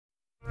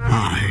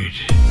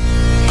Lolbit.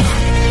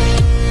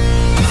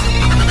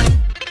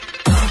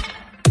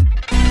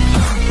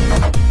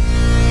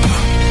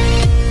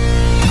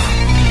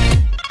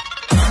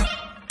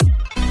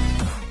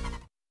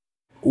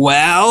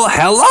 Well,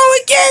 hello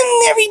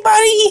again,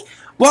 everybody!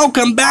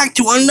 Welcome back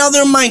to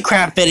another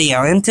Minecraft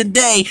video, and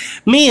today,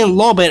 me and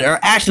Lolbit are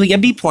actually going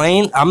to be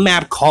playing a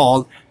map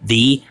called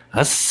the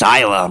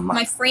Asylum.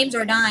 My frames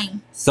are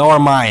dying. So are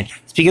mine.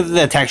 It's because of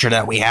the texture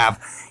that we have.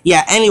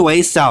 Yeah,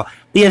 anyway, so,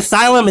 the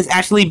Asylum is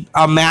actually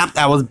a map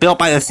that was built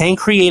by the same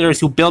creators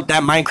who built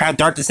that Minecraft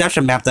Dark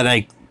Deception map that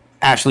I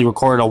actually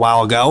recorded a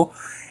while ago.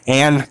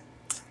 And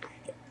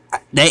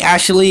they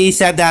actually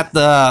said that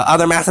the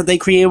other map that they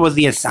created was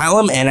the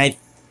Asylum, and I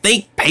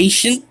think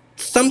Patient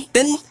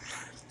something?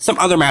 Some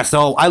other map.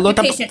 So I looked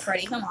up Patient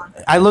Freddy, come on.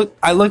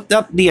 I looked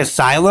up the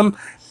Asylum,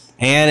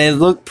 and it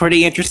looked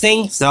pretty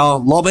interesting.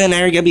 So Lolbit and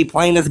I are gonna be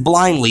playing this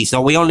blindly,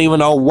 so we don't even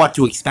know what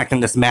to expect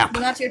in this map.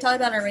 The maps you're talking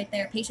about are right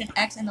there. Patient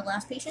X and the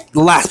last patient? The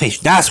last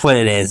patient, that's what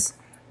it is.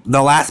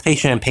 The last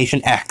patient and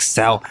Patient X.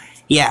 So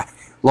yeah.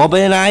 Lolbit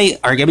and I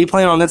are gonna be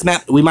playing on this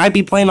map. We might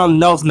be playing on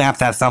those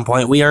maps at some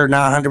point. We are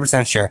not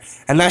 100% sure.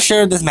 I'm not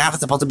sure if this map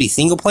is supposed to be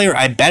single player.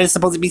 I bet it's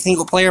supposed to be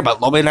single player, but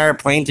Lolbit and I are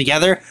playing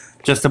together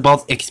just to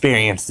both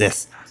experience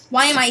this.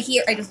 Why am I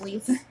here? I just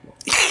leave.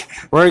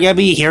 We're gonna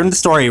be hearing the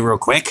story real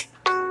quick.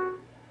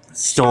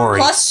 Story.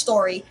 Plus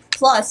story.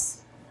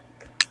 Plus.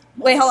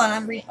 Wait, hold on.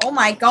 I'm reading. Oh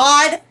my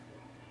god.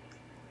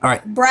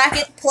 Alright.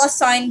 Bracket plus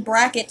sign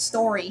bracket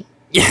story.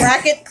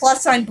 Bracket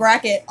plus sign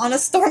bracket on a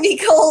stormy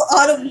cold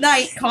autumn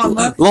night,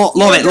 comma.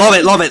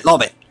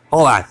 Lolbit.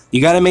 Hold on.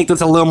 You gotta make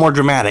this a little more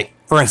dramatic.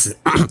 For instance,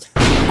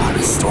 on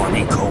a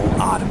stormy cold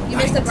autumn night. You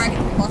missed the bracket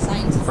plus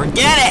signs.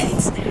 Forget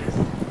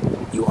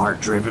it! You are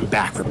driven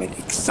back from an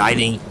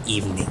exciting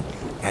evening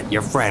at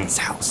your friend's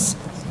house.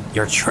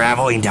 You're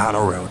traveling down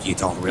a road you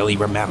don't really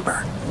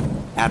remember.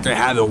 After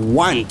having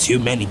one too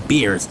many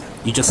beers,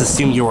 you just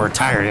assume you are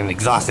tired and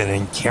exhausted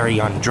and carry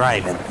on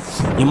driving.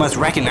 You must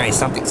recognize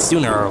something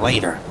sooner or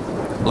later.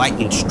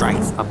 Lightning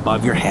strikes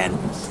above your head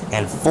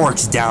and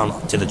forks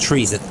down to the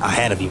trees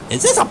ahead of you.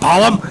 Is this a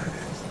poem?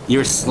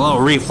 Your slow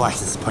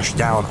reflexes push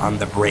down on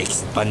the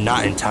brakes, but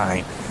not in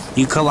time.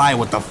 You collide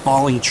with the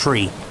falling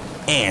tree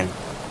and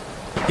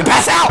you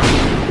pass out!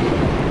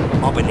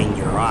 Opening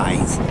your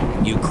eyes,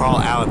 you crawl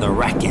out of the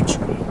wreckage,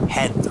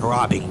 head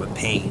throbbing with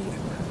pain.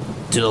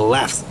 To the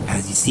left,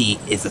 as you see,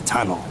 is a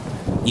tunnel.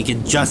 You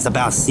can just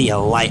about see a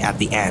light at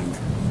the end.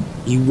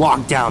 You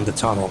walk down the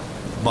tunnel,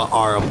 but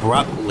are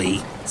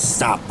abruptly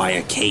stopped by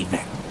a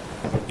cave-in.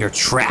 You're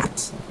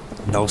trapped.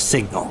 No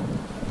signal,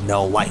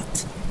 no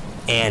light,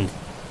 and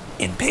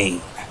in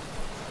pain.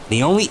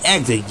 The only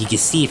exit you can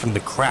see from the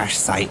crash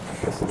site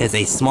is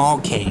a small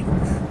cave,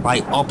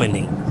 light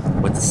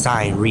opening with the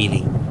sign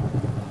reading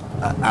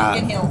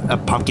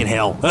Pumpkin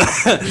Hill.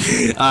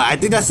 I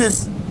think that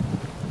says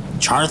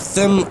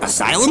Chartham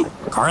Asylum?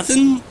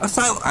 Carthan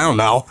Asylum? I don't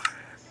know.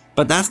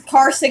 But that's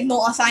Car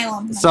Signal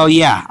Asylum. So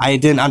yeah, I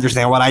didn't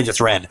understand what I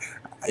just read.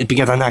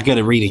 Because I'm not good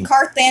at reading.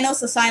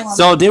 Carthanos Asylum.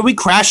 So did we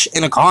crash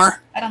in a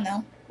car? I don't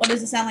know. What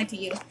does it sound like to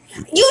you?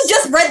 You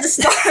just read the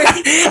story!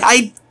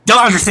 I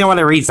don't understand what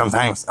I read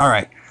sometimes.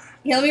 Alright.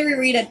 Here, let me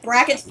reread it.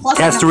 Brackets plus...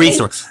 That's the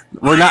resource.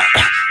 We're not...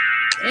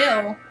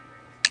 Ew.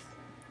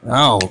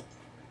 Oh.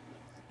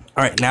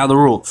 Alright, now the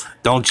rules.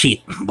 Don't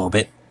cheat,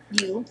 Lolbit.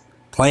 You.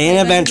 Play in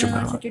adventure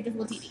Set mode. your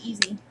difficulty to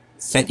easy.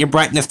 Set your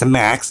brightness to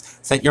max.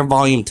 Set your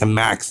volume to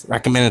max.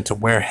 Recommended to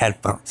wear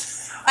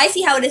headphones. I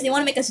see how it is. They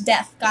want to make us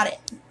deaf. Got it.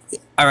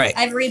 Alright.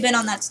 I've already been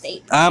on that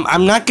state.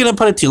 I'm not gonna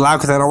put it too loud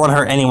because I don't want to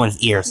hurt anyone's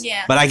ears.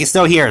 Yeah. But I can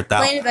still hear it though.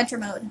 Play in adventure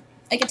mode.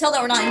 I can tell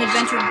that we're not in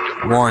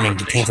adventure. Warning,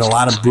 contains a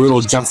lot of brutal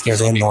jump scares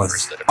and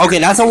noises. Okay,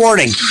 that's a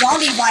warning.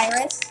 Zombie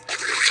virus.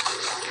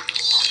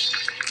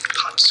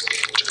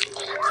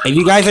 If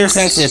you guys are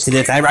sensitive to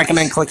this, I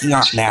recommend clicking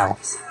off now.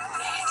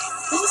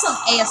 This is some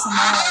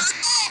ASMR.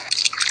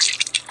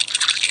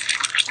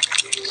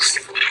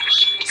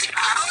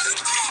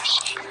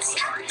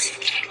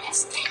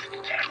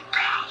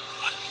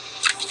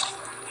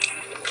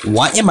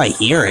 What am I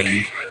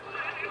hearing?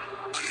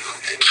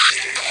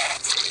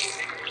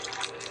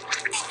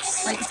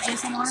 Like it's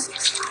ASMR?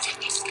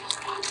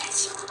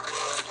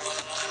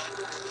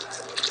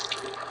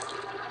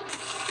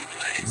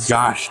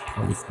 Josh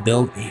plays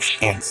buildings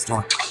and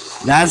storm.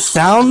 That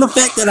sound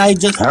effect that I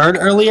just heard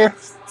earlier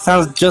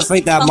sounds just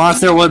like that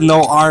monster with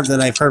no arms that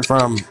I've heard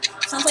from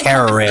Sounds like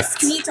terrorists.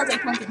 To me, it sounds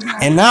like Pumpkin Hill.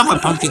 And not my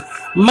pumpkin,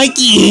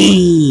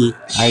 Mikey.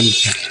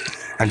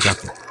 I'm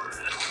joking.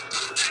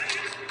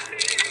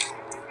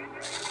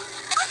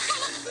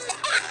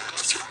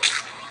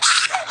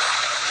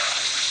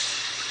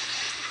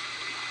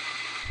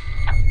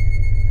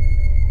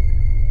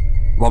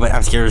 Lolbit,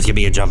 I'm scared there's gonna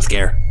be a jump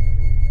scare.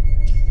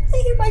 I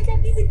hear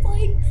Minecraft music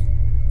playing.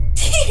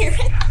 Do you hear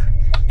it?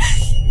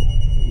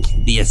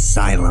 The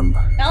Asylum.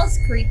 That was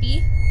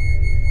creepy.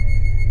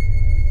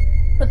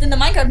 But then the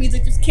Minecraft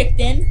music just kicked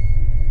in,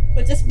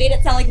 but just made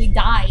it sound like we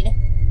died.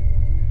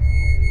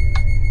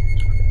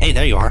 Hey,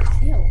 there you are.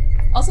 Ew.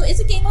 Also, is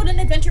it game mode in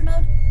adventure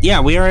mode?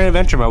 Yeah, we are in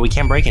adventure mode. We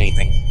can't break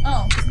anything.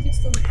 Oh,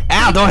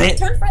 Ow, don't hit.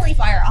 Turn friendly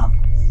fire off.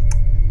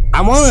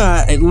 I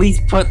wanna at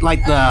least put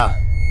like the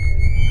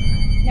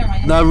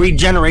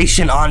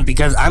regeneration on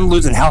because I'm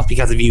losing health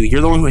because of you.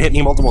 You're the one who hit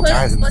me multiple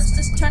times. Let's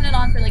just turn it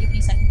on for like a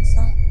few seconds.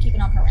 Don't keep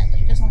it on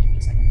permanently. Just only a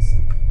few seconds.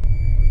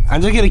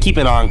 I'm just gonna keep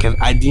it on because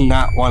I do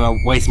not want to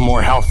waste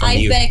more health from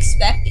you. I've been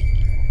expecting.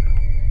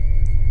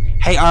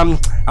 Hey, I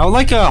would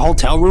like a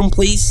hotel room,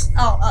 please.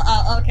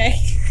 Oh, okay.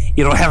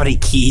 You don't have any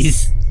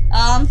keys?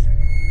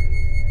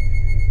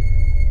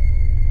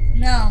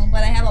 No,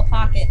 but I have a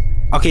pocket.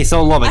 Okay,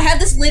 so Lolbit. I have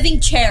this living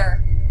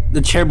chair.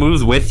 The chair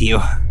moves with you.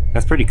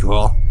 That's pretty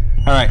cool.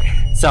 Alright,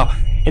 so,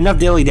 enough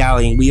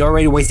dilly-dallying. We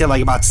already wasted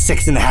like about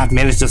 6.5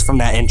 minutes just from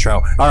that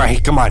intro.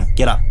 Alright, come on,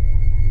 get up.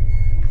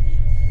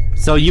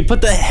 So you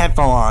put the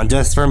headphone on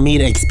just for me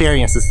to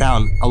experience the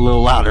sound a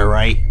little louder,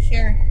 right?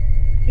 Sure.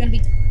 You wanna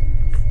be...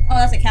 Oh,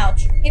 that's a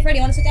couch. Hey, Freddy,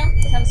 you wanna sit down?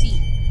 Let's have a seat.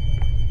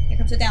 Here,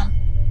 come sit down.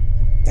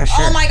 Yeah,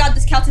 sure. Oh my god,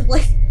 this couch is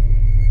lit.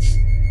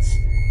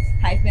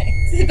 I've been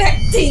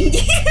expecting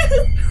you.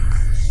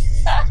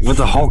 With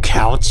the whole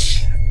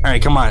couch?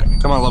 Alright, come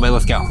on. Come on, Lolbit,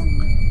 let's go.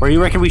 Where do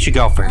you reckon we should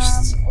go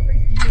first? Over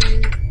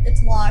here.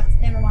 It's locked.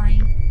 Never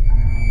mind.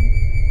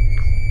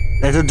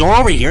 There's a door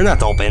over here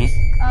that's open.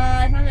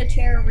 I found a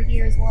chair over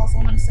here as well, so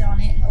I'm gonna sit on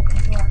it and open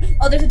the door.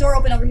 Oh, there's a door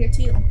open over here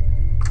too.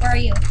 Where are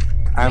you?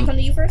 Can I come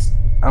to you first?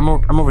 I'm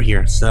over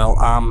here, so,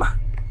 I've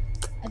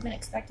been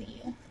expecting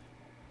you.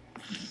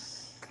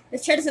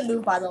 This chair doesn't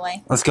move, by the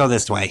way. Let's go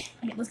this way.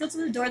 Okay, let's go to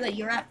the door that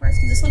you're at first,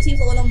 because this one seems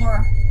a little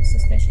more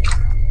suspicious.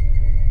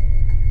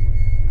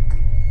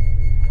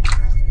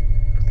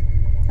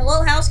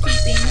 Hello,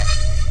 housekeeping.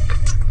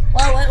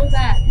 Whoa, what was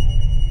that?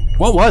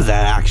 What was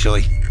that,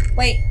 actually?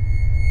 Wait.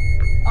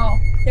 Oh,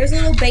 there's a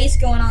little base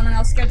going on, and I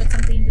was scared that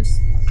something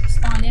just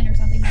spawned in or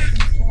something that was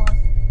going to kill us.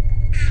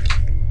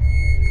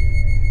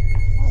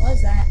 What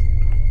was that?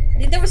 I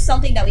think there was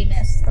something that we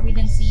missed, or we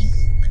didn't see.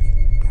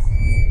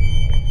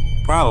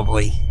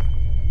 Probably.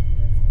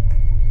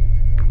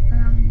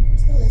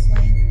 Let's go this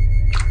way.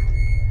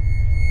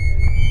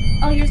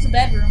 Oh, here's the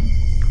bedroom.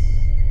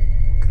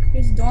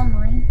 Here's the dorm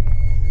room.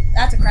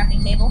 That's a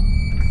crafting table.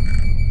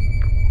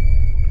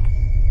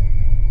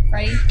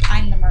 Freddy,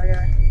 I'm the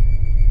murderer.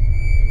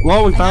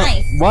 Well, we found.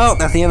 Knife. Well,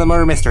 that's the end of the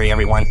murder mystery,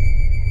 everyone.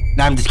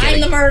 No, I'm just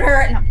kidding. I'm the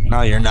murderer.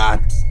 No, you're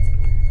not.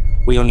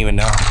 We don't even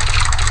know.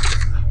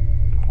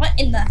 What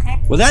in the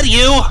heck? Was that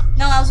you?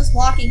 No, I was just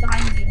walking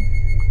behind you.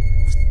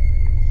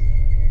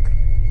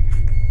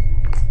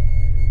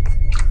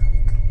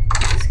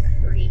 This is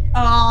creepy.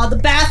 Oh, the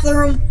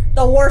bathroom.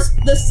 The worst,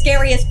 the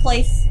scariest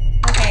place.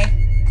 Okay.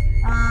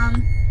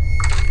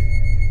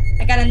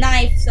 I got a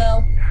knife,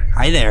 so.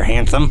 Hi there,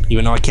 handsome.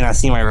 Even though I cannot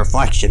see my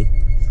reflection.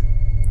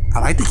 I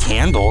like the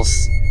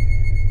candles.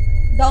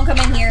 Don't come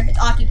in here. It's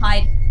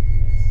occupied.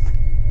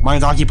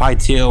 Mine's occupied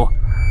too.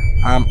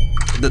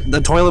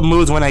 The toilet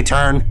moves when I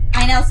turn.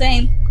 I know,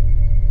 same.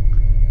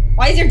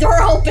 Why is your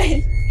door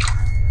open?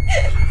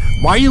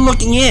 Why are you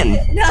looking in?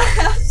 No,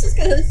 I was just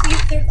gonna see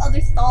if there's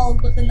other stalls,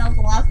 but then that was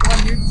the last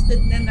one. You're just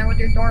sitting in there with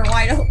your door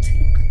wide open.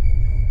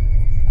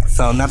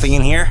 So nothing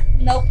in here?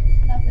 Nope,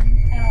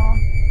 nothing at all.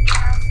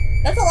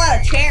 That's a lot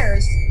of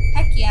chairs.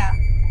 Heck yeah.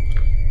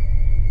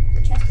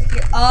 Chest right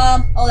here.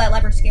 Oh, that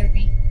lever scared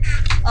me.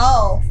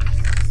 Oh.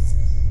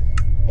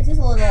 This is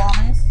a little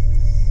ominous.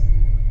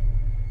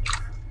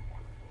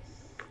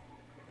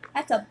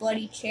 That's a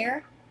bloody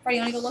chair. Freddy,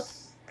 you wanna go look?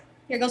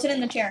 Here, go sit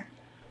in the chair.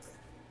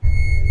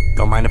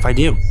 Don't mind if I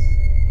do.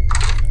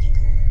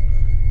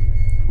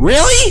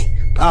 Really?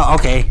 Oh,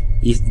 okay.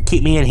 You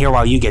keep me in here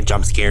while you get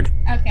jump scared.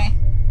 Okay.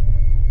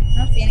 I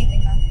don't see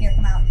anything though. Here,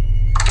 come out.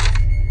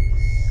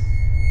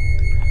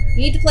 You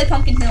need to play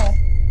Pumpkin Hill.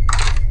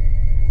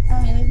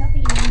 Oh man, there's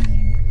nothing in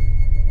here.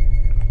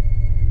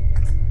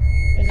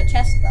 There's a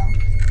chest though.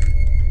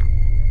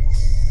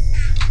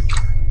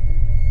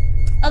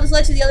 Oh, this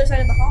led to the other side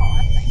of the hall.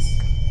 That's nice.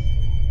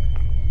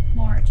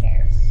 More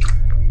chairs.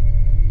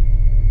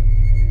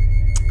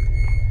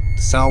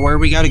 So where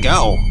we gotta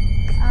go?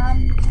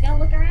 We gotta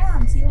look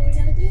around, see what we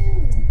gotta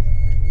do.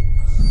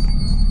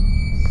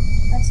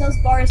 That says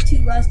bar is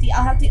too rusty.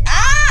 I'll have to.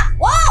 Ah!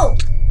 Whoa!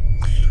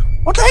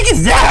 What the heck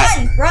is that?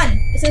 Run! Run!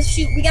 It says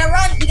shoot. We gotta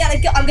run. We gotta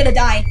go. I'm gonna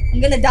die.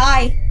 I'm gonna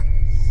die.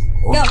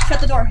 Go. Shut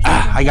the door. Shut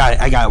the door. I got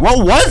it. I got it.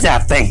 What was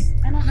that thing?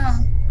 I don't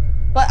know.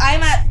 But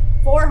I'm at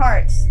 4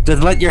 hearts.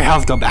 Just let your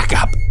health go back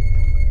up.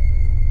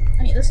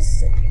 I mean, let's just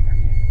sit here for a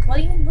minute. What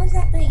even was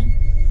that thing?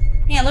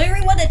 Hang on, let me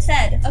read what it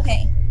said.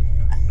 Okay.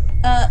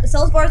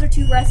 Cells bars are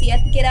too rusty. You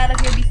have to get out of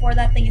here before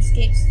that thing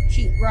escapes.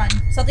 Shoot, run.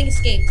 Something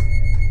escaped.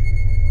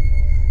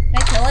 Can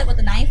I kill it with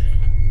a knife?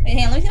 Wait,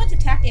 hang on, let me see what's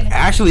attack damage.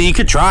 Actually, you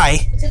could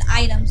try. It's an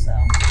item, so.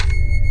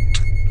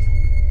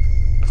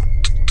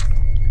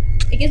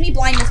 It gives me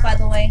blindness, by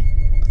the way.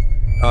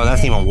 Oh,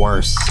 that's even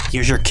worse.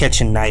 Here's your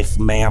kitchen knife,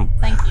 ma'am.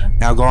 Thank you.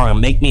 Now go on and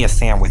make me a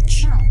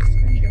sandwich. No,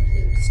 screw your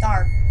food.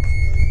 Starve.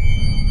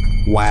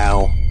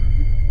 Wow.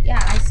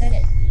 Yeah, I said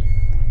it.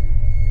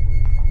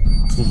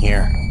 What's in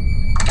here?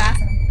 A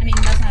bathroom. I mean,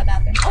 that's not a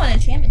bathroom. Oh, an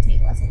enchantment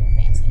table. That's a little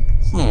fancy.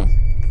 Hmm.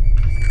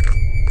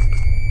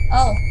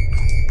 Oh.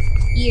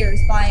 Ears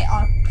by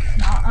an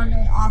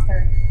unknown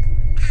author.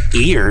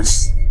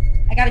 Ears?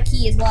 I got a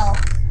key as well.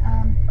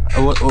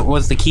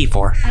 What's the key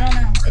for? I don't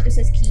know. It just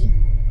says key.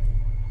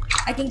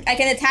 I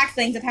can attack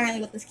things apparently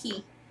with this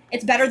key.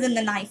 It's better than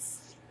the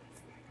knife.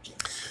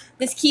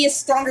 This key is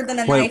stronger than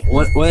the knife.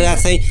 What did that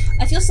say?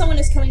 I feel someone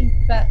is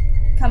coming.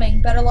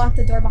 Better lock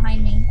the door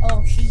behind me.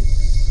 Oh shoot.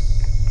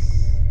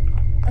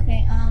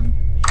 Okay.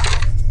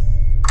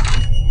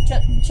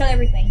 Shut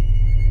everything.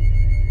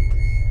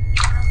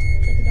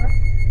 Shut the door.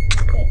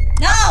 Good.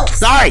 No!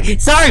 Sorry,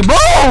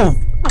 move!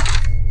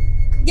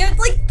 You're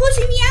like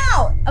pushing me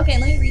out! Okay,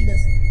 let me read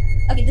this.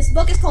 Okay, this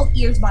book is called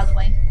Ears, by the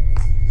way.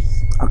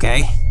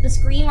 Okay. The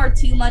scream are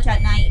too much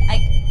at night.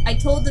 I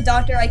told the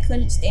doctor I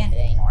couldn't stand it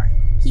anymore.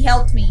 He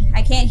helped me.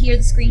 I can't hear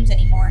the screams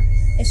anymore.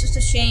 It's just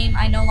a shame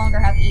I no longer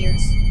have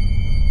ears.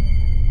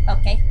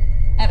 Okay.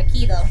 I have a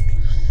key, though.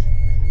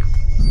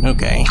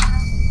 Okay.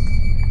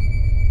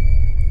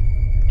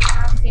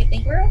 Okay, I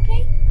think we're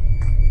okay?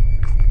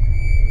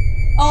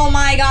 Oh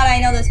my god, I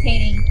know this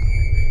painting.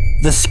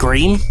 The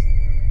Scream?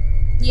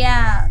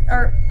 Yeah,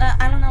 or,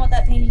 I don't know what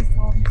that painting's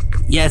called.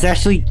 Yeah, it's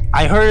actually,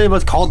 I heard it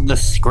was called The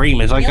Scream.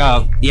 It's like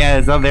Really?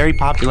 it's a very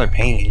popular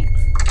painting.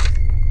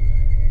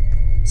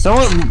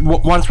 Someone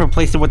once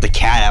replaced it with the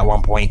cat at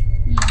one point.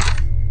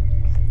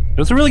 It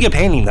was a really good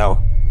painting,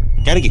 though.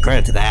 Gotta give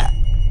credit to that.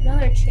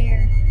 Another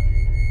chair.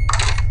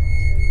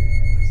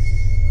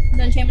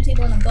 The enchantment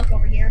table and a book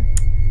over here.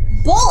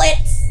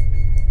 Bullets!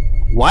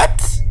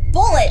 What?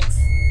 Bullets!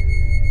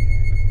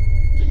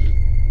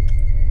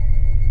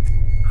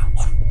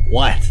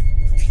 What?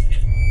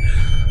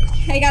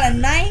 I got a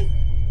knife,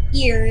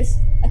 ears,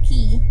 a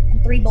key,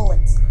 and 3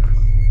 bullets.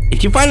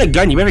 If you find a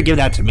gun, you better give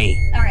that to me.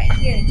 Alright,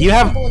 here. You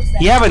have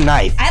a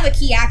knife. I have a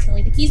key,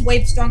 actually. The key's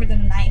way stronger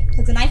than the knife.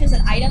 Because the knife is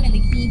an item, and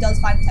the key does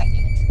 5 attack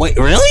damage. Wait,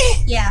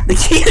 really? Yeah. The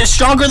key is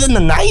stronger than the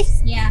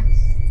knife? Yeah.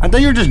 I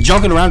thought you were just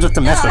joking around just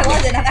to mess with No, me. I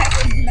wasn't. I'm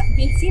actually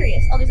being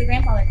serious. Oh, there's a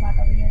grandfather clock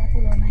over here. That's a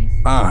little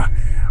nice.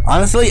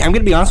 Honestly, I'm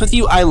gonna be honest with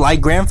you. I like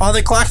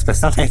grandfather clocks, but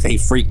sometimes they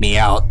freak me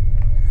out.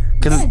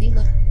 Yeah, dude,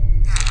 look.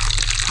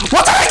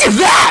 What the heck is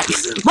that?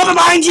 What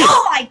behind you?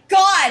 Oh my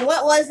god!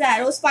 What was that?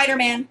 It was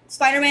Spider-Man.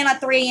 Spider-Man at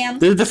 3 a.m.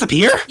 Did it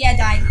disappear? Yeah, it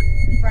died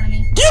in front of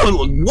me.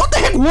 Dude, what the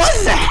heck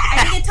was that?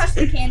 I think it touched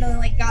the candle and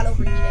like got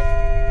overheated.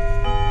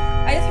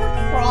 I just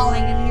heard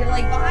crawling and you're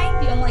like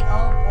behind you. I'm like,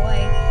 oh boy.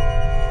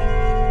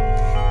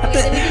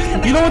 Okay, did we just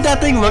come You know back? what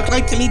that thing looked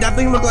like to me? That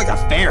thing looked like a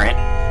ferret.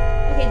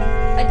 Okay,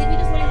 did we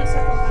just went in a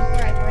circle on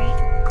correct, right?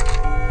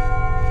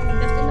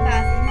 We're just in the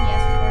bathroom.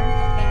 Yes, we were.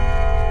 Okay.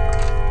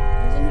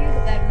 Who's in here?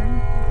 The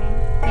bedroom.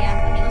 Okay.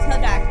 Yeah. Okay, let's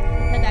head back.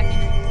 Let's head back in.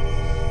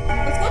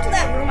 Let's go to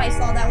that room I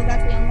saw that was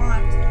actually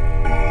unlocked. Let's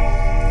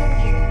go over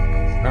here.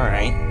 All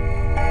right.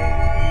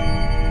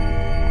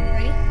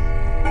 Ready?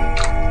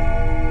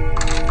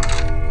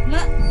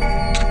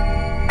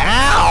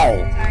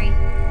 Ow! Sorry.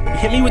 You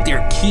hit me with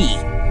your key.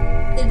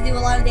 Did it do a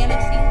lot of damage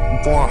to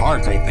you? 4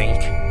 hearts, I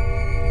think.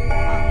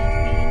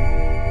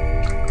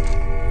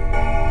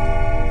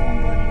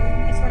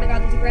 I swear to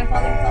God, there's a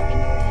grandfather clock in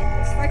here,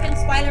 and this freaking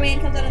Spider-Man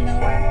comes out of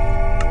nowhere.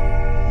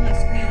 I'm gonna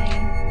scream at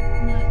him.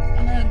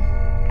 I'm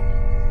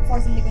gonna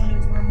force him to go into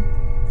his room.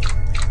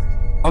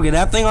 Okay,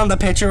 that thing on the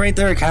picture right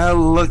there, it kind of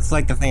looks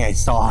like the thing I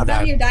saw. Have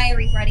That your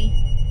diary, Freddy.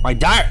 my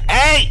diary.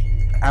 Hey,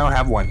 I don't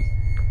have one.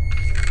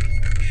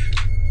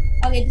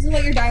 Okay, this is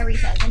what your diary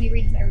says. Let me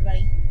read it to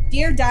everybody.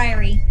 Dear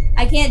diary,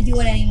 I can't do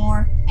it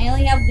anymore. I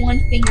only have 1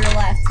 finger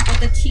left, but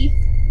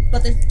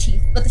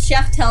the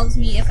chef tells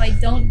me if I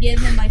don't give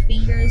him my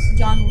fingers,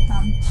 John will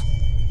come.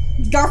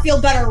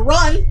 Garfield better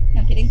run!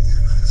 No, I'm kidding.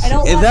 I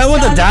don't Is want that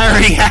what John the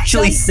diary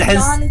actually says?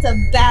 John is a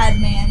bad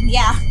man.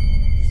 Yeah.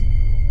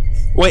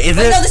 Wait, is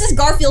Wait, it? no, this is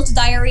Garfield's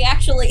diary,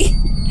 actually.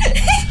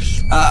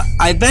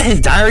 I bet his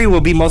diary will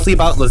be mostly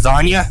about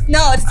lasagna.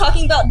 No, it's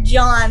talking about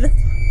John.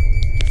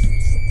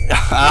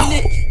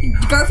 Oh.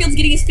 Garfield's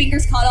getting his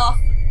fingers cut off.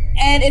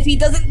 And if he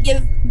doesn't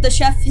give the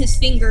chef his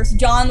fingers,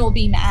 John will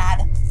be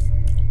mad.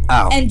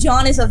 Oh. And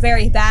John is a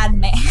very bad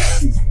man.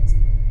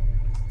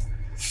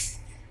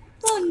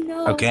 Oh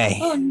no. Okay.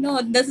 Oh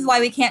no, this is why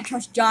we can't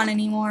trust John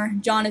anymore.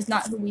 John is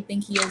not who we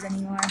think he is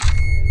anymore.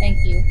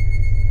 Thank you.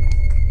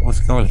 What's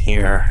going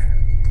here?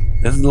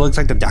 This looks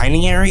like the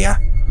dining area.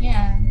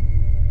 Yeah.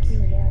 It's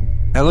really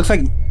good. That looks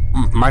like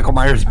Michael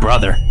Myers'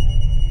 brother,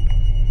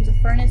 There's a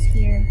furnace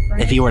here.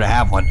 if he were to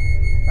have one.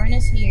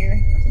 Furnace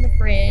here. What's in the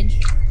fridge?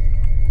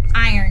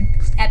 Iron.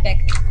 Epic.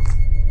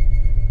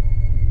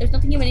 There's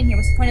nothing even in here.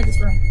 What's the point of this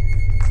room?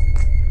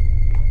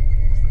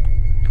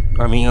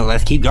 I mean,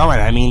 let's keep going.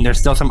 I mean, there's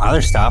still some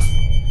other stuff.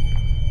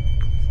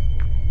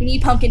 We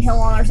need Pumpkin Hill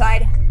on our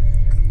side.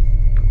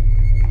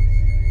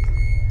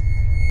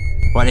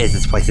 What is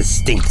this place? It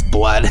stinks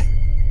blood.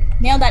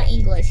 Nail that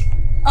English.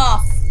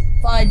 Oh,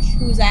 fudge.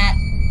 Who's that?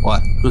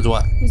 What? Who's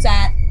what? Who's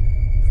that?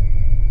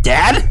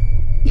 Dad?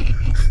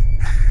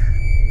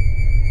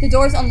 The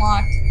door's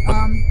unlocked.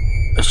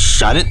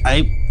 Shut it.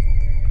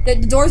 The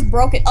door's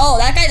broken. Oh,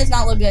 that guy does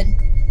not look good.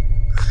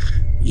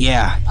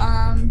 Yeah.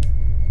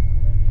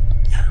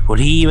 Would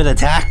he even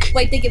attack?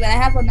 Wait, think of it. I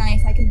have a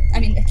knife. A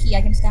key.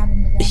 I can stab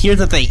him with that. Here's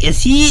the thing. Is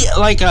he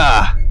like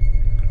I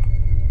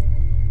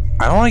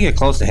don't want to get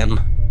close to him.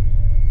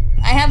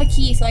 I have a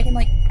key, so I can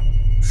like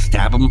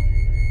stab him.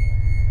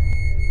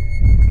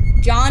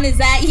 John, is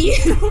that you?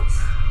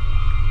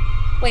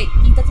 Wait,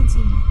 he doesn't see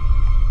me.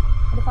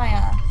 What if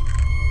I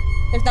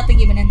there's nothing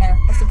even in there.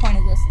 What's the point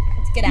of this?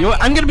 Let's get out. You know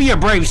what? I'm gonna be a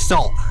brave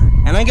soul,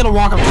 and I'm gonna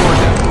walk up towards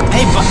him.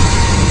 Hey, but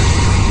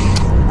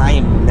I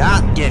am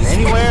not getting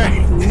anywhere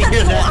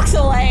near that. Walks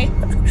away.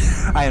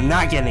 I am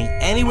not getting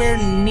anywhere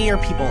near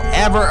people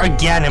ever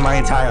again in my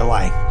entire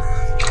life.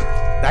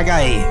 That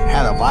guy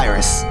had a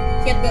virus.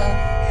 He had the.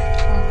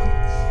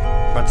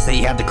 About to say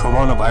he had the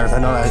coronavirus. I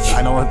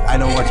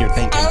know what you're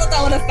thinking. I don't know if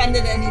that would have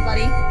offended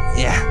anybody.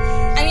 Yeah.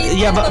 I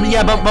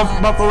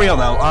mean, but for real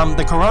though,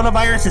 the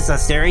coronavirus is a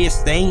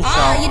serious thing.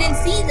 So you didn't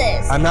see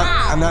this. I'm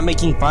not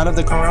making fun of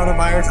the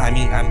coronavirus. I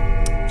mean,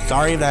 I'm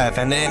sorry that I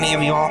offended any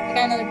of you all. I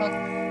got another book.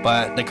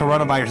 But the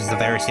coronavirus is a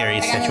very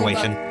serious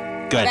situation.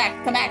 Good.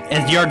 Come back.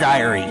 It's your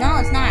diary. No,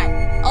 it's not.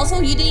 Also,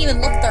 you didn't even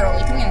look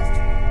thoroughly. Come here.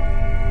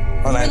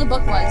 Where the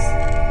book was.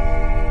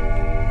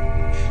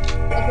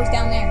 Look what's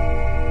down there.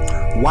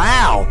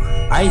 Wow,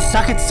 I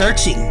suck at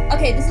searching.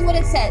 Okay, this is what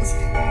it says.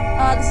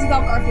 This is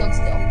about Garfield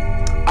still.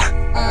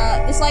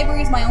 This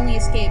library is my only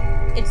escape.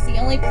 It's the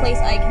only place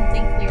I can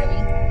think clearly.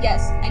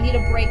 Yes, I need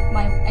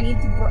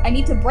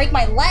to break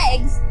my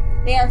legs.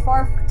 They are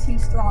far too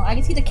strong. I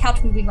can see the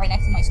couch moving right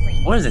next to my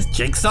screen. What is this,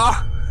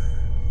 Jigsaw?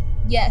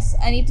 Yes,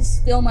 I need to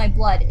spill my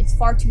blood. It's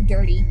far too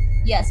dirty.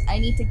 Yes, I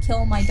need to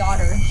kill my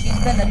daughter.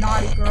 She's been a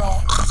naughty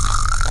girl.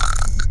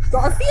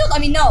 Garfield? I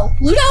mean, no.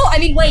 Pluto? I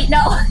mean, wait,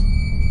 no.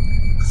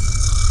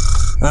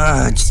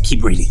 Just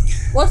keep reading.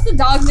 What's the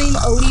dog's name?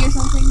 Odie or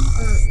something?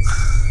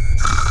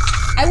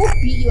 I will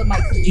beat you with my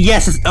key.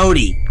 Yes, it's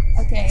Odie.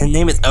 Okay. His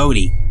name is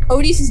Odie.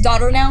 Odie's his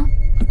daughter now?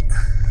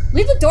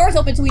 Leave the doors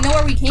open so we know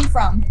where we came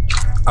from.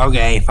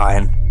 Okay,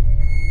 fine.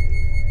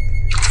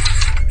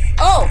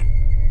 Oh!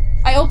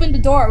 I opened the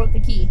door with the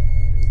key.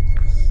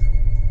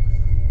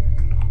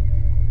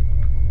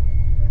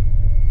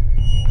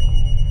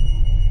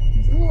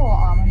 It's a little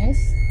ominous.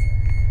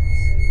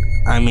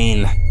 I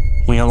mean,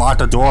 we unlocked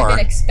the door. I've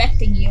been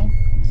expecting you.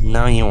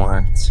 No, you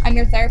weren't. I'm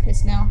your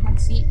therapist now. Have a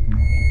seat.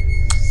 Okay.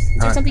 Is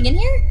there something in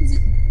here?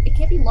 It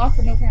can't be locked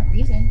for no apparent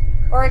reason.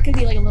 Or it could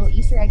be like a little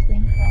Easter egg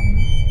thing.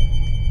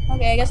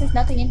 Okay, I guess there's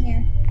nothing in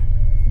here.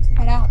 Let's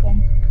head out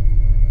then.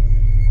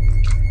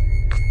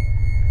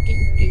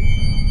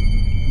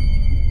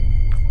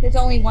 There's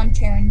only one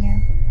chair in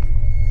here.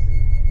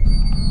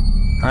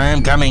 I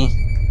am coming.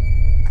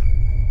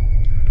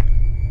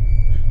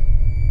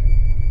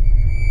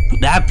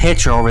 That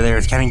picture over there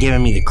is kind of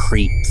giving me the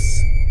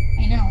creeps.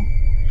 I know.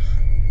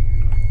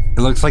 It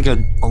looks like a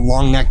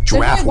long-necked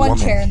giraffe woman.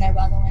 There's only one chair in there,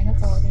 by the way.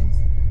 That's all it is.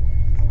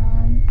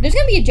 There's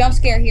gonna be a jump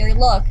scare here.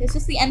 Look, it's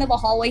just the end of a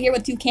hallway here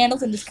with two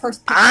candles and this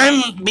cursed picture.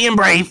 I'm being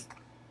brave.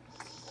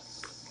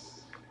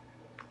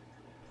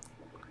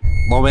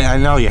 Lolbit, I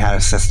know you had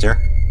a sister.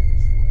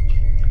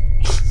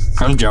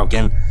 I'm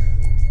joking.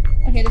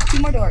 Okay, there's two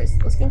more doors.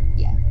 Let's go.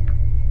 Yeah.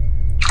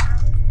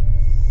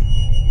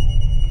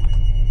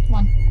 Come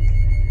on.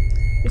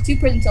 There's two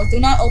prison cells. Do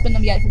not open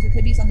them yet because there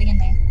could be something in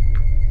there.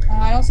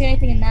 I don't see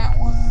anything in that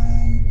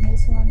one.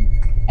 This one.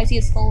 I see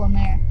a skull in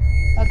there.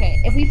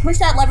 Okay, if we push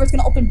that lever, it's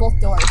gonna open both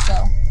doors,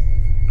 so.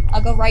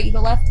 I'll go right, you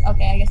go left?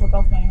 Okay, I guess we're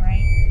both going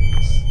right.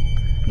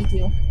 Me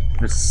too.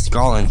 There's a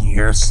skull in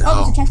here, so. Oh,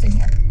 there's a chest in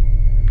here.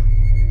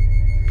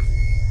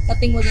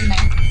 Nothing was in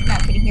there. No,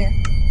 I'm kidding.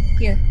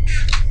 Here.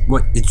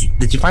 What,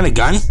 did you find a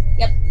gun?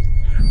 Yep.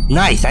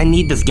 Nice, I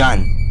need this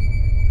gun.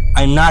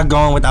 I'm not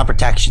going without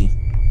protection.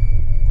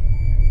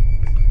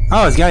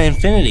 Oh, it's got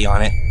infinity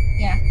on it.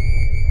 Yeah.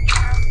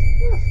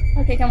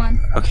 Okay, come on.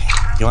 Okay,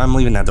 you know, I'm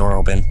leaving that door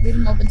open. Leave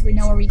them open so we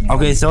know where we can go.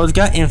 Okay, so it's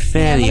got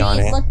infinity on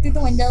it. Look through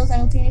the windows. I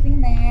don't see anything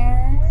in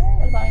there.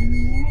 What about in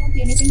here? I don't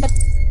see anything, but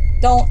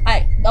oh,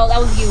 that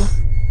was you.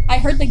 I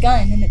heard the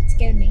gun and it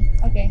scared me.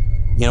 Okay.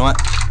 You know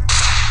what?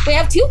 We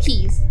have two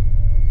keys.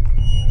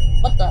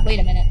 What the? Wait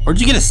a minute. Where'd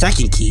you get a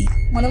second key?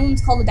 One of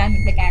them's called the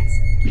diamond pickaxe.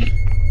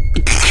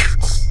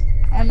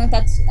 I don't know if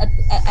that's.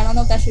 I don't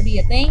know if that should be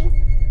a thing.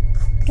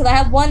 Because I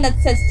have one that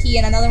says key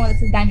and another one that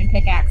says diamond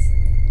pickaxe.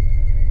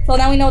 So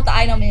now we know what the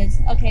item is.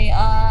 Okay,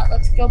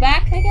 let's go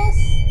back, I guess.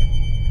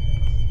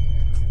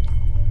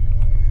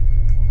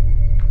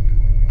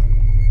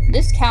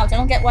 This couch, I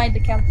don't get why the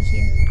couch is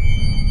here.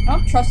 I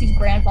don't trust these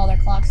grandfather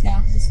clocks now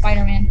because the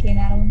Spider-Man came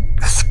out of them.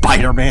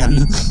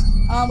 Spider-Man?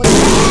 What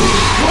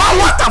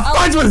the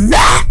fudge was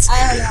that?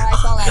 I don't know, I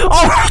saw that.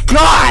 Oh my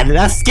god,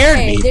 that scared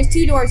me. There's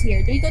two doors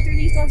here. Did we go through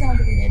these doors? I don't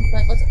think we did,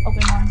 but let's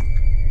open one.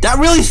 That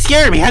really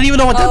scared me. How do you even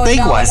know what that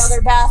thing was?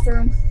 Another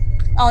bathroom.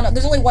 Oh no,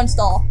 there's only one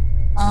stall.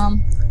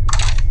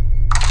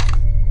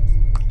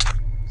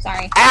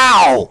 Sorry.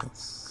 Ow!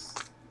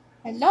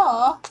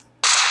 Hello?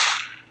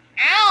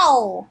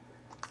 Ow!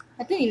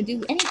 I didn't even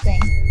do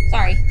anything.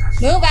 Sorry.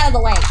 Move out of the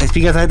way. It's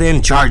because I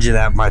didn't charge you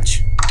that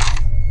much.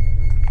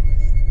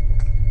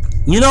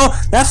 You know,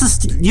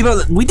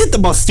 we did the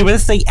most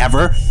stupidest thing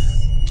ever.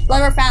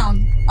 Lever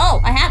found.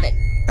 Oh, I have it.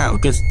 Oh,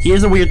 because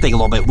here's the weird thing a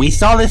little bit. We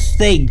saw this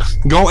thing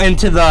go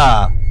into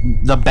the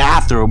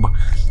bathroom,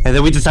 and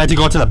then we decided to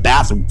go to the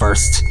bathroom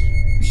first.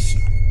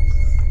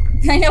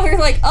 I know, we were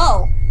like,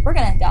 oh, we're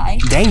gonna die.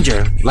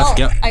 Danger. Let's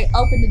go. I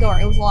opened the door.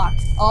 It was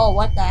locked. Oh,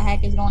 what the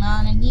heck is going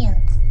on in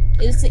here?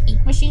 Is this the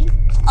ink machine?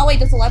 Oh, wait,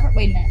 there's a lever.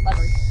 Wait a minute,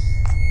 lever.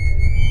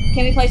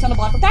 Can we place on a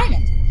block of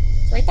diamond?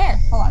 It's right there.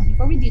 Hold on,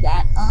 before we do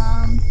that,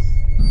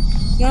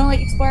 you wanna,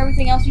 like, explore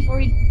everything else before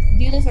we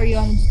do this, or you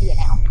wanna just do it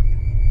now?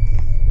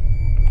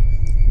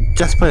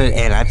 Just put it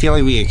in. I feel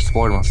like we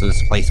explored most of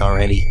this place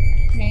already.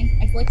 Okay,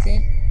 I flicked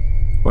it.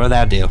 What did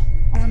that do?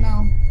 I don't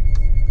know.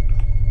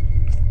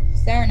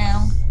 It's there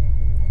now.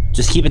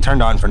 Just keep it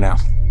turned on for now.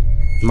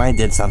 Mine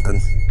did something.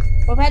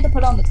 What if I had to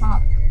put it on the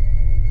top?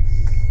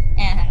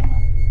 I don't know.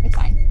 It's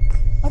fine.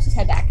 Let's just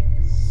head back.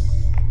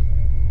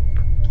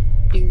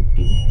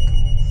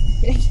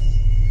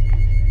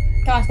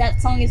 Gosh,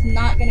 that song is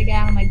not gonna get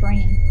out of my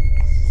brain.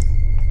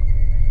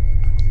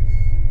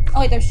 Oh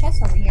wait, there's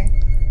chests over here.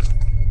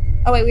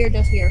 Oh wait, we were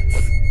just here.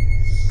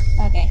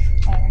 Okay,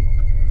 whatever.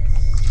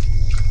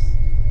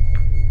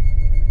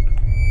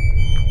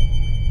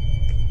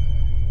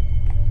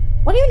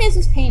 What even is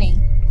this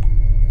painting?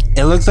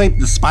 It looks like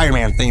the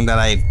Spider-Man thing that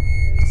I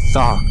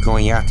saw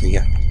going after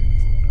you.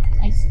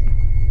 I see.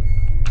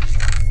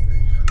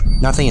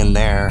 Nothing in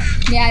there.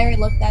 Yeah, I already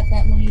looked at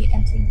that when we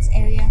entered this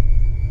area.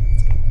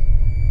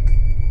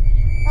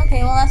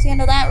 Okay, well that's the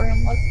end of that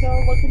room. Let's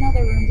go look in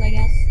other rooms, I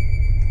guess.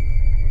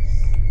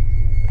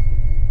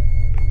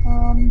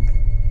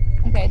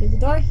 Okay, there's a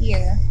door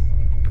here.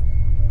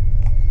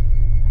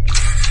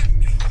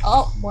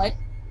 Oh, what?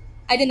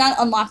 I did not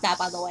unlock that,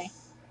 by the way.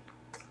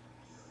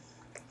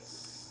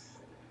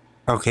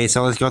 Okay,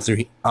 so let's go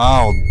through.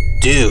 Oh,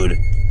 dude.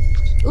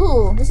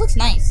 Ooh, this looks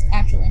nice,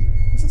 actually.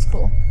 This looks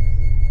cool.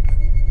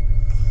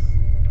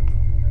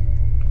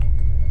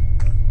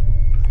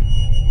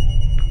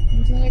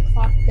 There's another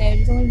clock there.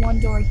 There's only one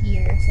door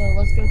here, so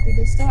let's go through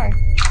this door.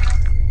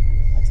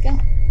 Let's go.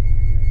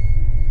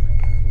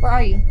 Where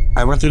are you?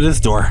 I went through this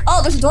door.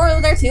 Oh, there's a door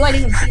over there too? I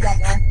didn't even see that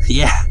door.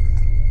 Yeah.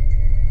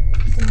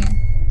 What's in here?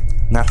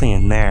 Nothing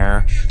in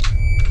there.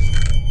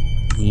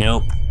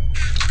 Nope.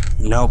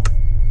 Nope.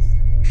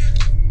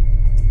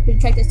 Did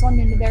you check this one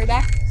in the very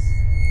back?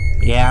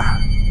 Yeah.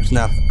 There's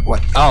nothing.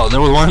 What? Oh,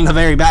 there was one in the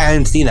very back. I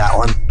didn't see that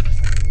one.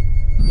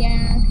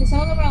 Yeah, because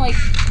some of them are like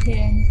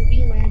hidden, so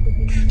be aware of the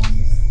hidden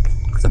ones.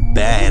 It's a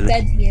bed.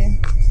 There's bed's here.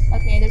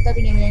 Okay, there's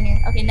nothing even in here.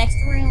 Okay, next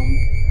room.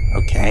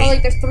 Okay. Oh,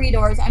 like there's 3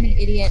 doors. I'm an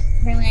idiot.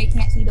 Apparently I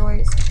can't see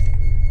doors.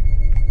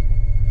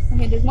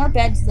 Okay, there's more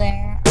beds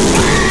there.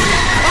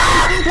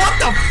 What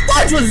the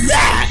fudge was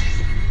that?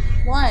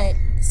 What?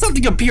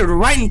 Something appeared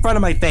right in front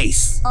of my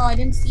face. Oh, I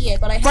didn't see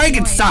it, but I had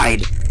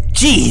Frankenstein.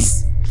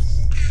 Jeez.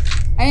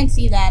 I didn't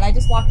see that. I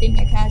just walked in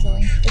here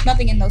casually. There's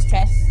nothing in those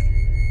chests.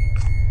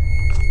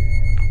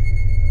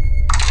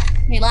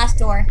 Okay, last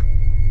door.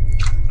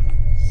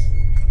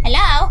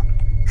 Hello?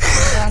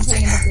 Yeah, I'm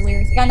putting in the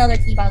lyrics. I got another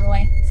key, by the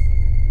way.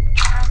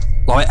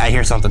 Oh, I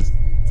hear something.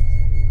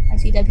 I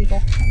see dead people.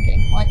 I'm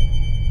kidding. What?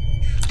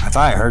 I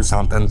thought I heard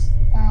something.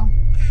 Oh.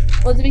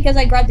 Was it because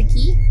I grabbed the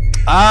key?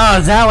 Oh,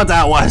 is that what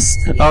that was?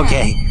 Yeah.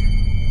 Okay.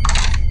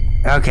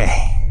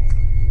 Okay.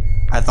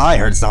 I thought I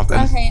heard something.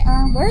 Okay,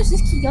 where does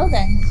this key go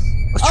then?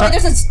 Let's Oh, try.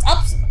 there's a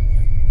up.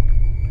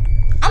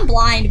 I'm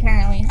blind,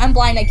 apparently. I'm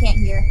blind, I can't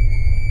hear.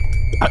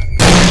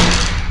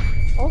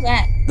 What was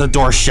that? The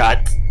door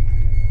shut.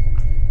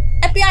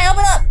 FBI,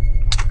 open up!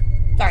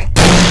 Sorry.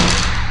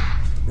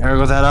 There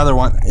goes that other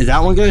one. Is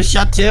that one gonna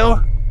shut too?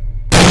 Let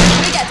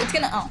me guess, it's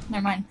gonna. Oh,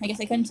 never mind. I guess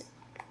I couldn't.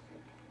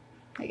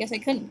 I guess I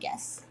couldn't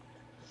guess.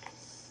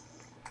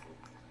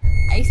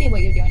 I see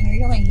what you're doing here.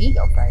 You're letting me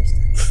go first.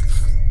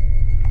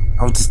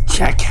 I'll just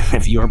check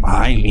if you're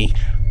behind me.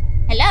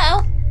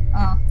 Hello?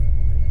 Oh.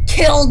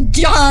 Kill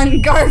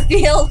John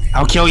Garfield!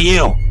 I'll kill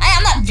you.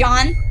 I'm not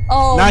John.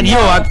 Oh, Not no. you.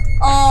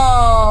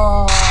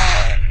 Oh.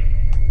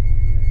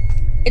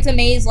 It's a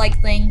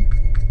maze-like thing.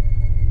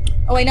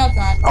 Oh, wait, no, it's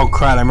not. Oh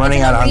crap! I'm running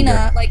It's out an of arena,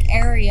 hunger. like,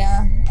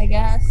 area, I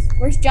guess.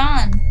 Where's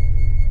John?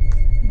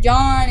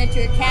 John, it's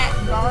your cat,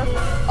 Garf.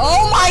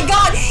 Oh my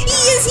god! He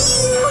is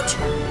huge!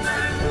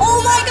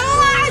 Oh my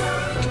god!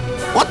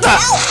 What the?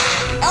 Help!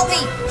 Help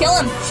me! Kill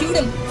him! Shoot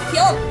him!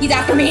 Kill him! He's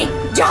after me!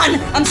 John!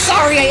 I'm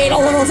sorry I ate a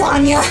little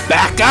lasagna!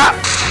 Back up!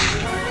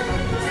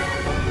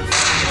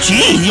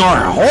 Gee, you're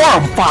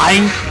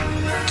horrifying!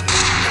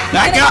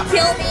 Back He's up! gonna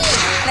kill me!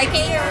 And I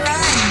can't even run!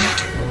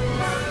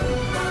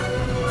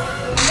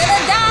 I'm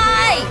gonna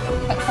die!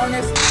 Cut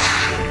corners.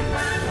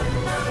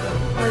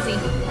 Where is he?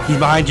 He's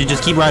behind you.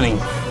 Just keep running.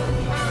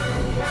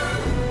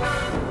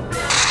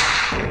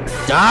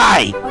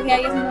 Die! Okay,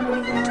 I guess I'm gonna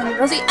leave him running.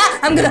 Rosie! Ah!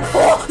 I'm gonna.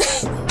 Oh!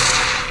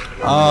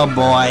 Oh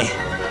boy.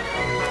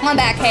 I'm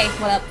back. Hey,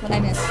 what up? What I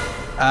miss?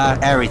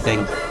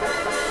 Everything.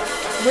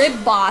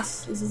 Rib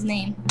Boss is his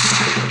name.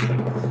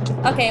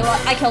 Okay, well,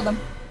 I killed him.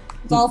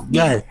 It's all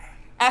Good.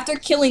 After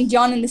killing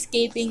John and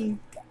escaping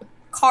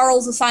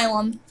Carl's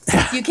Asylum,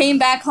 you came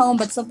back home,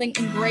 but something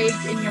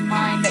engraved in your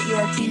mind that you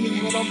are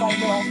changing little by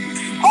little.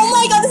 Oh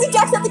my god, this is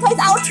Jacksepticeye's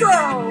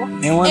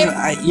outro! And when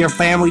your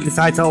family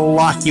decides to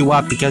lock you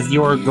up because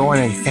you were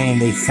going insane,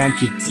 they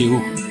sent you to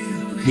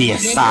the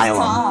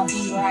asylum.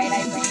 Right,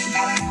 I think.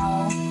 I don't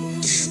know.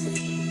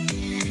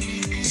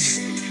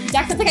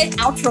 Jacksepticeye's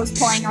outro's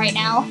playing right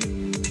now.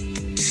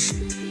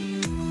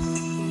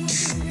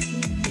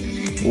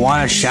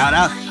 Want a shout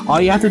out? All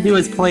you have to do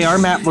is play our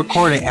map,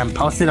 record it, and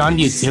post it on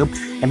YouTube.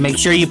 And make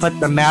sure you put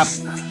the map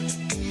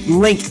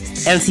link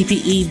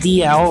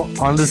MCPEDL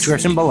on the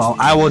description below.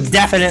 I will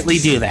definitely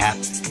do that.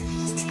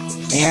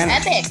 And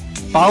epic.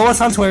 Follow us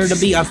on Twitter to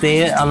be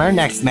updated on our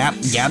next map.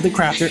 Gab the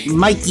Crafter,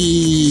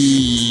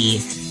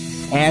 Mikey,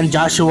 and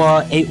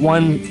Joshua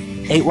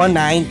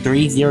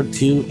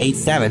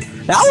 819-30287.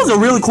 That was a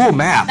really cool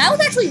map. That was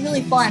actually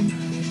really fun.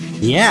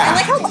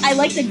 Yeah. I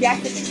like the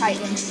Jacksepticeye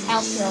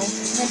outro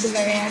at the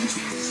very end.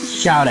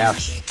 Shout out.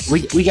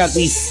 We got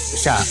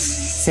these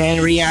shots.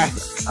 Sanria,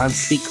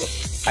 unspeakable.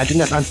 I think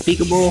that's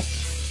unspeakable.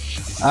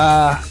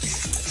 I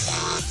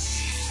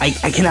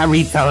cannot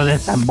read some of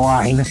this. I'm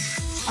blind.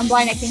 I'm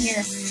blind. I can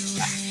hear.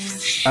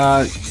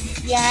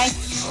 Yeah,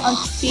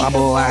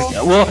 unspeakable.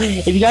 Well,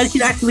 if you guys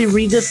can actually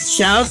read this,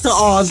 shout out to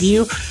all of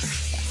you.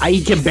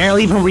 I can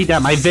barely even read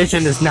that. My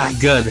vision is not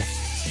good.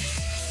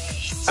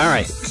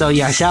 Alright, so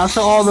yeah, shout out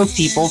to all those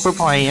people for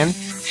playing.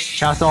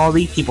 Shout out to all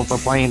these people for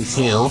playing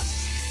too.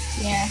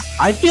 Yeah.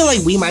 I feel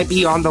like we might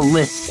be on the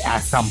list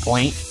at some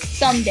point.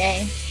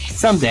 Someday.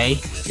 Someday.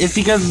 It's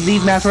because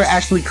these maps were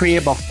actually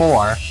created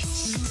before.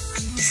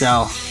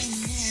 So,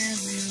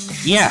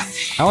 yeah.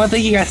 I want to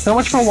thank you guys so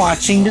much for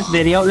watching this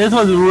video. This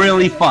was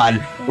really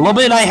fun.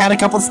 Lolbit and I had a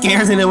couple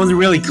scares and it was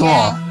really cool.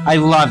 Yeah. I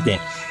loved it.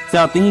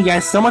 So, thank you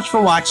guys so much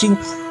for watching.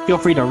 Feel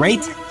free to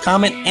rate,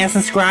 comment, and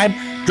subscribe.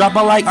 Drop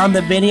a like on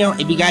the video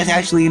if you guys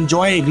actually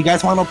enjoy it. If you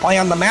guys want to play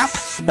on the map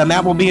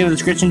will be in the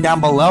description down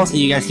below so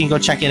you guys can go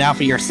check it out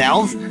for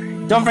yourselves.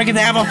 Don't forget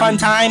to have a fun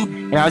time,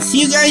 and I'll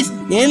see you guys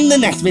in the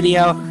next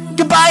video.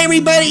 Goodbye,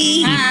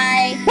 everybody!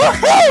 Bye!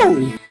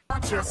 Woohoo!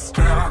 Just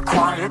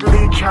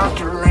quietly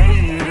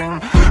calculating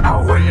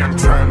how we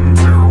intend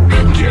to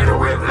get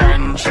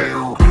revenge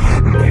you.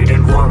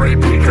 Needn't worry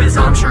because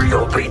I'm sure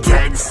you'll be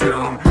dead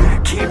soon.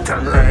 Keep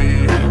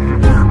delaying,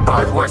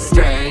 but we're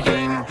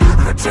staying.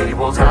 The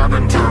tables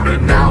haven't turned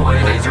and now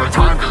it is your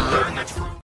time to learn the